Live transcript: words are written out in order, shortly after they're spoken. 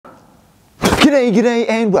G'day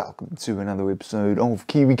and welcome to another episode of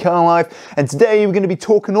Kiwi Car Life, and today we're going to be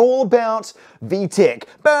talking all about VTEC.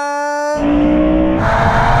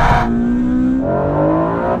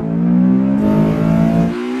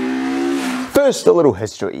 First, a little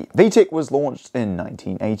history. VTEC was launched in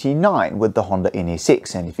 1989 with the Honda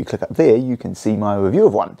NSX, and if you click up there you can see my review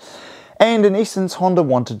of one. And in essence, Honda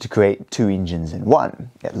wanted to create two engines in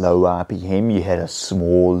one. At low RPM, you had a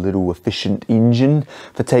small, little, efficient engine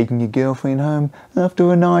for taking your girlfriend home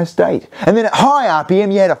after a nice date. And then at high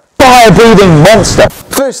RPM, you had a fire-breathing monster.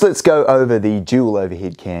 First, let's go over the dual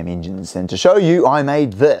overhead cam engines. And to show you, I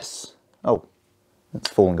made this. Oh,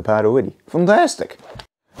 it's falling apart already. Fantastic.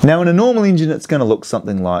 Now in a normal engine it's going to look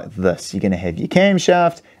something like this. You're going to have your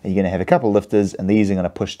camshaft and you're going to have a couple of lifters, and these are going to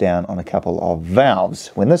push down on a couple of valves.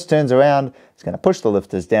 When this turns around, it's going to push the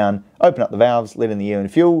lifters down, open up the valves, let in the air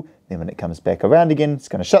and fuel. Then when it comes back around again, it's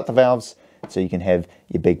going to shut the valves so you can have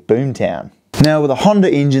your big boom town. Now with a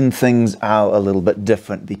Honda engine things are a little bit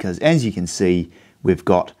different because as you can see we've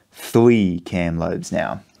got 3 cam lobes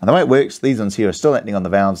now. And the way it works, these ones here are still acting on the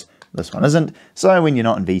valves, this one isn't. So when you're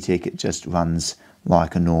not in VTEC it just runs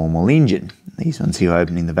like a normal engine. These ones here are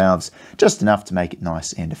opening the valves just enough to make it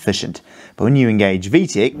nice and efficient. But when you engage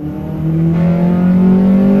VTEC,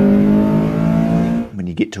 when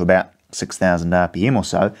you get to about 6,000 RPM or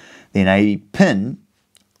so, then a pin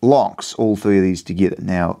locks all 3 of these together.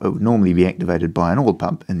 Now it would normally be activated by an oil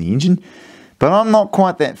pump in the engine, but I'm not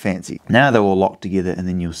quite that fancy. Now they're all locked together, and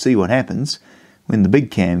then you'll see what happens when the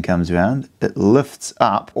big cam comes around. It lifts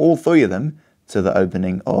up all 3 of them to the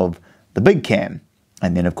opening of the big cam.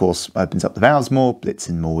 And then of course opens up the valves more, lets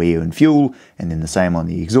in more air and fuel, and then the same on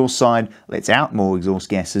the exhaust side, lets out more exhaust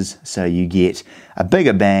gases, so you get a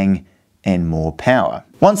bigger bang and more power.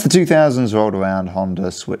 Once the 2000s rolled around,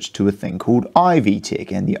 Honda switched to a thing called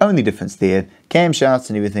i-VTEC, and the only difference there, camshafts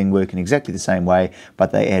and everything work in exactly the same way,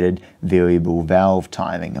 but they added variable valve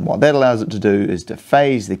timing. And what that allows it to do is to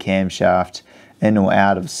phase the camshaft in or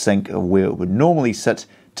out of sync of where it would normally sit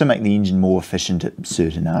to make the engine more efficient at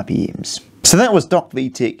certain RPMs. So that was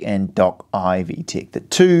DOHC and i-VTEC, the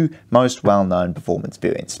 2 most well-known performance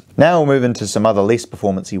variants. Now we'll move into some other less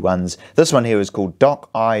performance-y ones. This one here is called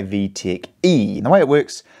DOHC-VTEC-E. And the way it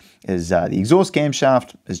works is the exhaust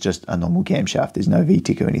camshaft is just a normal camshaft. There's no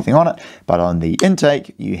VTEC or anything on it. But on the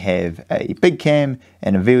intake, you have a big cam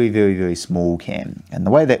and a very, very, very small cam. And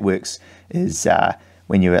the way that works is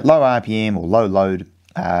when you're at low RPM or low load,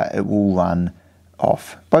 it will run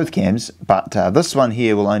off both cams, but this one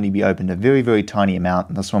here will only be opened a very, very tiny amount,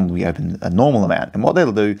 and this one will be opened a normal amount. And what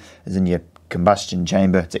that'll do is in your combustion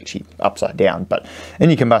chamber, it's actually upside down, but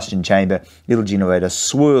in your combustion chamber it'll generate a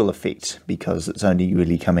swirl effect because it's only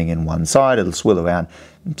really coming in one side. It'll swirl around,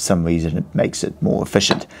 for some reason it makes it more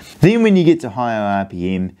efficient. Then when you get to higher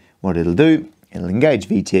RPM, what it'll do, it'll engage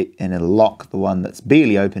VTEC and it'll lock the one that's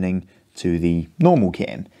barely opening to the normal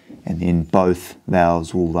cam, and then both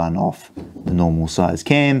valves will run off the normal size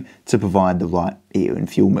cam to provide the right air and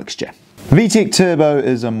fuel mixture. VTEC Turbo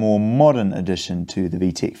is a more modern addition to the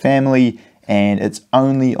VTEC family, and it's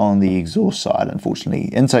only on the exhaust side, unfortunately.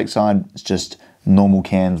 Intake side is just normal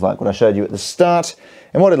cams like what I showed you at the start,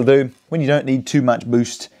 and what it'll do, when you don't need too much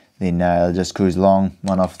boost, then it'll just cruise along,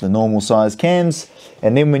 run off the normal size cams,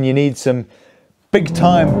 and then when you need some big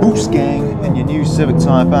time boost gang in your new Civic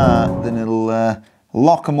Type R, then it'll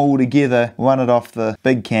lock them all together, run it off the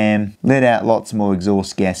big cam, let out lots more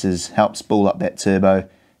exhaust gases, help spool up that turbo,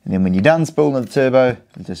 and then when you're done spooling the turbo,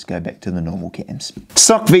 it'll just go back to the normal cams.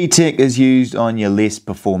 Stock VTEC is used on your less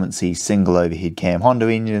performance-y single overhead cam Honda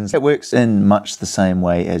engines. It works in much the same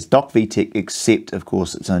way as DOHC VTEC, except of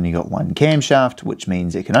course it's only got one camshaft, which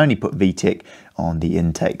means it can only put VTEC on the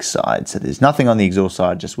intake side. So there's nothing on the exhaust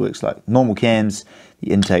side, just works like normal cams.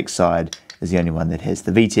 The intake side is the only one that has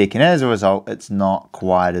the VTEC, and as a result it's not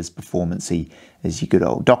quite as performance-y as your good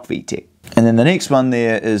old DOHC VTEC. And then the next one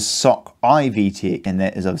there is SOHC i-VTEC, and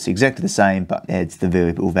that is obviously exactly the same but adds the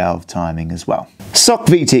variable valve timing as well. SOHC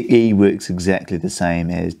VTEC-E works exactly the same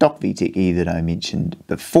as DOHC VTEC-E that I mentioned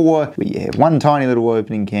before, where you have one tiny little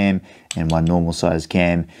opening cam and one normal size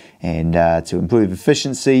cam, and to improve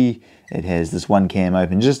efficiency it has this one cam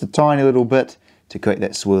open just a tiny little bit to create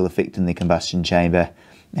that swirl effect in the combustion chamber,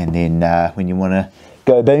 and then when you want to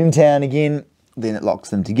go boomtown again, then it locks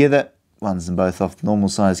them together, runs them both off the normal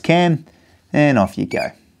size cam, and off you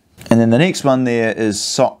go. And then the next one there is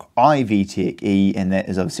SOHC i-VTEC-E, and that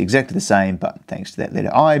is obviously exactly the same, but thanks to that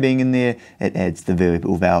letter I being in there, it adds the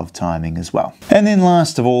variable valve timing as well. And then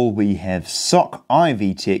last of all, we have SOHC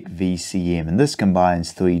i-VTEC VCM, and this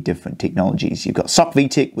combines 3 different technologies. You've got SOHC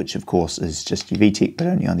VTEC, which of course is just your VTEC, but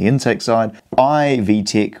only on the intake side.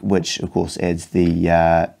 i-VTEC, which of course adds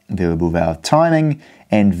the variable valve timing,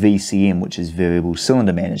 and VCM, which is variable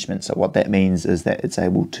cylinder management. So what that means is that it's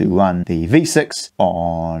able to run the V6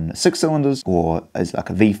 on 6 cylinders, or as like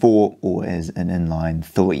a V4, or as an inline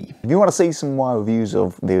 3. If you want to see some more reviews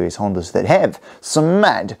of various Hondas that have some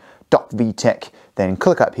mad DOHC VTEC, then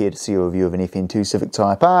click up here to see a review of an FN2 Civic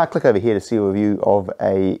Type R, click over here to see a review of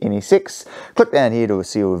a NSX, click down here to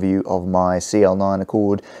see a review of my CL9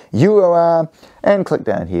 Accord Euro R, and click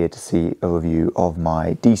down here to see a review of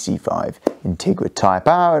my DC5 Integra Type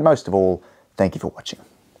R, and most of all, thank you for watching.